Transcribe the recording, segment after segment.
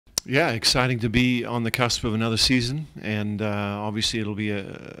Yeah, exciting to be on the cusp of another season, and obviously it'll be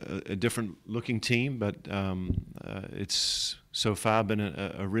a different looking team, but it's so far been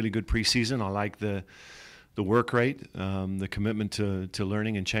a really good preseason. I like the work rate, the commitment to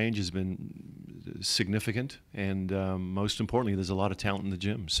learning and change has been significant, and most importantly, there's a lot of talent in the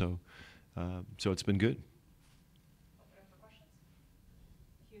gym. So it's been good. Open up for questions.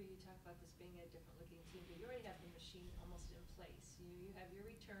 Hugh, you talk about this being a different looking team, but you already have the machine almost in place. You have your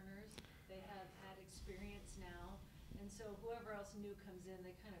returners, they have had experience now, and so whoever else new comes in,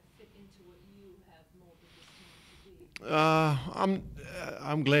 they kind of fit into what you have molded this team to be.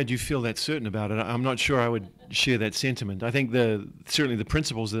 I'm glad you feel that certain about it. I'm not sure I would share that sentiment. I think certainly the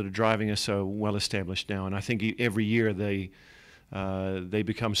principles that are driving us are well established now, and I think every year they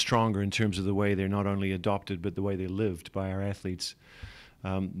become stronger in terms of the way they're not only adopted but the way they're lived by our athletes.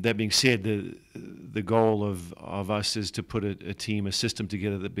 That being said, the goal of us is to put a team, a system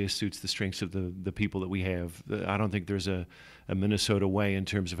together that best suits the strengths of the people that we have. I don't think there's a Minnesota way in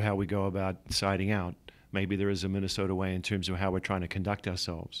terms of how we go about siding out. Maybe there is a Minnesota way in terms of how we're trying to conduct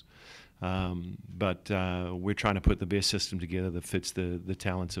ourselves. But we're trying to put the best system together that fits the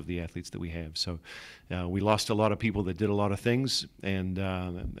talents of the athletes that we have. So we lost a lot of people that did a lot of things, and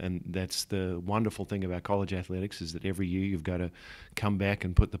that's the wonderful thing about college athletics is that every year you've got to come back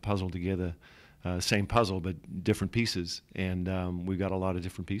and put the puzzle together, same puzzle but different pieces, and we've got a lot of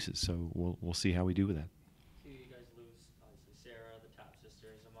different pieces. So we'll see how we do with that. You guys lose, obviously, Sarah, the top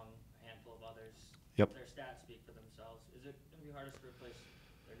sisters, among a handful of others. Yep. Their stats speak for themselves. Is it going to be hardest to replace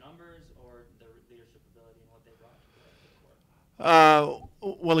their numbers or their leadership ability and what they brought to the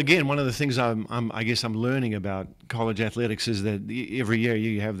court? Well, again, one of the things I guess I'm learning about college athletics is that every year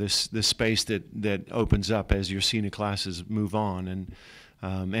you have this space that opens up as your senior classes move on, and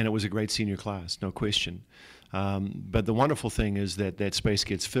it was a great senior class, no question. But the wonderful thing is that space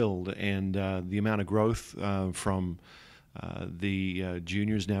gets filled, and the amount of growth from the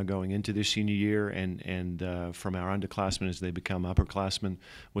juniors now going into their senior year and from our underclassmen as they become upperclassmen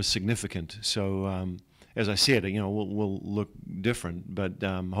was significant. So as I said, we'll look different, but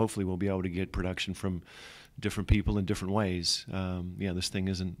hopefully we'll be able to get production from different people in different ways. This thing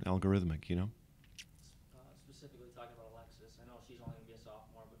isn't algorithmic, Specifically talking about Alexis, I know she's only going to be a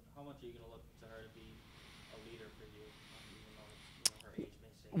sophomore, but how much are you going to look to her to be a leader for you, even though her age may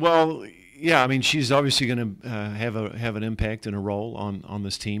say? Well, yeah, I mean, she's obviously going to have an impact and a role on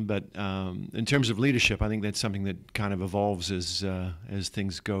this team, but in terms of leadership, I think that's something that kind of evolves as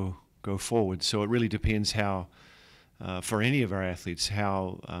things go forward. So it really depends how, for any of our athletes,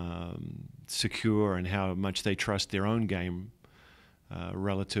 how secure and how much they trust their own game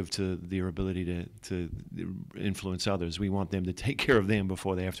relative to their ability to influence others. We want them to take care of them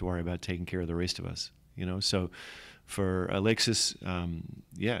before they have to worry about taking care of the rest of us. So for Alexis,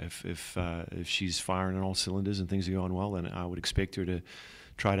 if she's firing on all cylinders and things are going well, then I would expect her to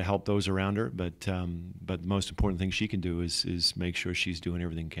try to help those around her. But the most important thing she can do is make sure she's doing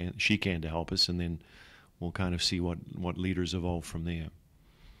everything she can to help us, and then we'll kind of see what leaders evolve from there.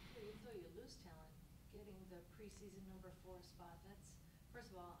 Even though you lose talent, getting the preseason #4 spot, that's,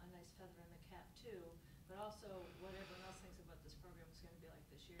 first of all, a nice feather in the cap, too, but also what everyone else thinks about this program is going to be like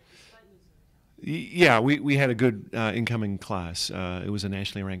this year, despite losing the talent. Yeah, we had a good incoming class. It was a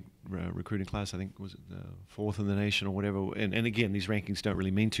nationally ranked recruiting class. I think was it fourth in the nation or whatever. And again, these rankings don't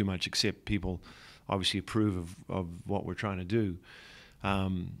really mean too much, except people obviously approve of what we're trying to do.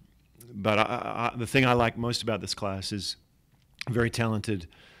 But the thing I like most about this class is very talented,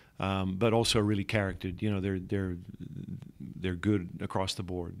 but also really charactered. They're good across the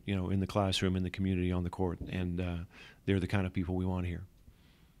board. In the classroom, in the community, on the court, and they're the kind of people we want here.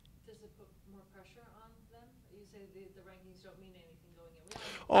 Does it put more pressure on them? You say the rankings don't mean anything going in.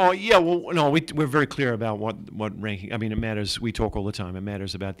 Oh yeah, well no, we're very clear about what ranking. I mean, it matters. We talk all the time. It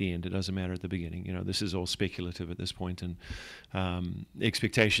matters about the end. It doesn't matter at the beginning. This is all speculative at this point, and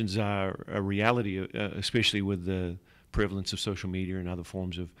expectations are a reality, especially with the prevalence of social media and other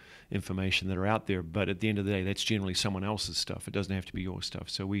forms of information that are out there. But at the end of the day, that's generally someone else's stuff. It doesn't have to be your stuff.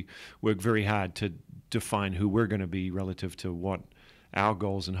 So we work very hard to define who we're going to be relative to what our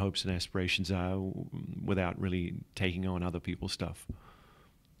goals and hopes and aspirations are, without really taking on other people's stuff.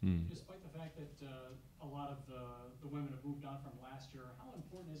 Despite the fact that a lot of the women have moved on from last year, how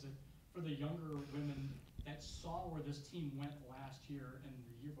important is it for the younger women that saw where this team went last year and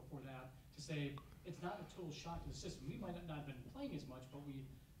the year before that to say it's not a total shock to the system? We might not have been playing as much, but we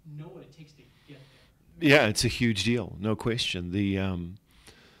know what it takes to get there. Yeah, it's a huge deal, no question.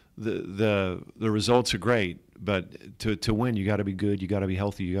 The results are great, but to win, you got to be good, you got to be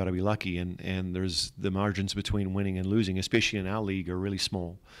healthy, you got to be lucky, and there's the margins between winning and losing, especially in our league, are really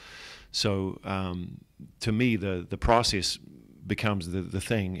small. So to me, the process becomes the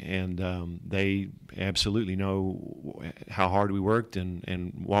thing, and they absolutely know how hard we worked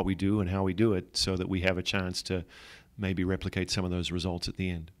and what we do and how we do it, so that we have a chance to maybe replicate some of those results at the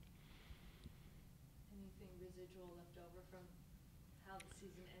end. Anything residual left over from how the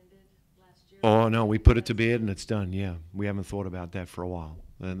season ended last year? Oh, no, we put it to bed and it's done, yeah. We haven't thought about that for a while.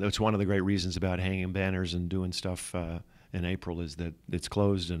 And that's one of the great reasons about hanging banners and doing stuff in April, is that it's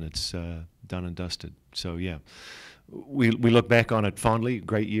closed and it's done and dusted. So, yeah, we look back on it fondly.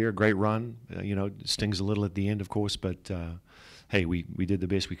 Great year, great run. You know, it stings a little at the end, of course, but hey, we did the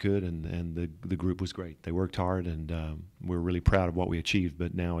best we could, and the group was great. They worked hard, and we're really proud of what we achieved,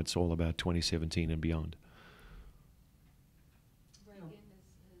 but now it's all about 2017 and beyond.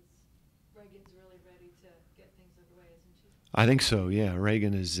 Reagan's really ready to get things underway, isn't she? I think so, yeah.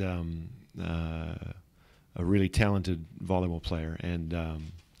 Reagan is a really talented volleyball player,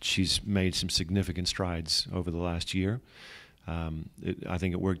 and she's made some significant strides over the last year. I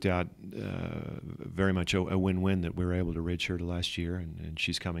think it worked out very much a win-win that we were able to redshirt her last year, and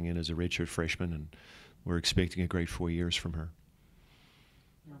she's coming in as a redshirt freshman, and we're expecting a great 4 years from her.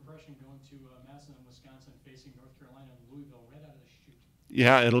 Your impression going to Madison, Wisconsin, facing North Carolina and Louisville right out of the chute?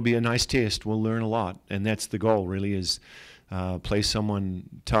 Yeah, it'll be a nice test. We'll learn a lot, and that's the goal, really, is play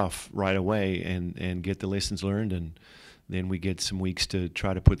someone tough right away and get the lessons learned, and then we get some weeks to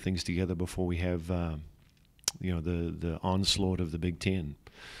try to put things together before we have you know, the onslaught of the Big Ten.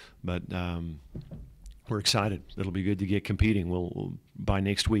 But we're excited. It'll be good to get competing. We'll by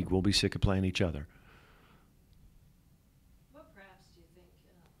next week we'll be sick of playing each other. What perhaps do you think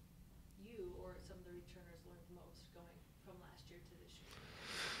you or some of the returners learned most going from last year to this year?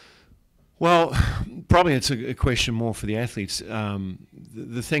 Well, probably it's a question more for the athletes.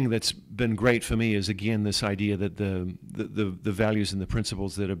 The thing that's been great for me is, again, this idea that the values and the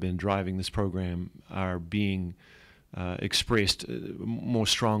principles that have been driving this program are being expressed more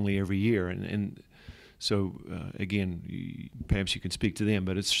strongly every year. And so, again, perhaps you can speak to them,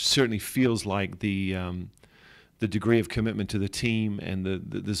 but it certainly feels like the degree of commitment to the team, and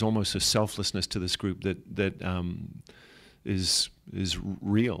there's almost a selflessness to this group that is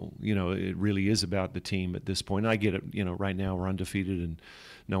real. You know, it really is about the team at this point. I get it. You know, right now we're undefeated and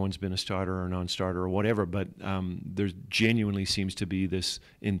no one's been a starter or non-starter or whatever. But there genuinely seems to be this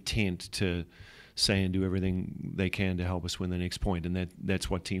intent to say and do everything they can to help us win the next point, and that's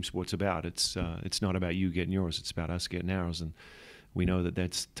what team sport's about. It's not about you getting yours. It's about us getting ours, and we know that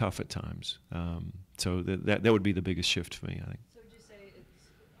that's tough at times. So that would be the biggest shift for me, I think. So would you say it's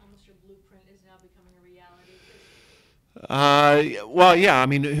almost your blueprint is now becoming a reality? Well, yeah, I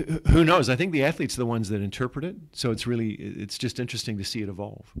mean, who knows? I think the athletes are the ones that interpret it, so it's just interesting to see it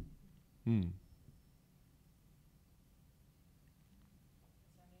evolve.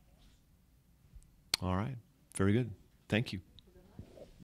 All right. Very good. Thank you.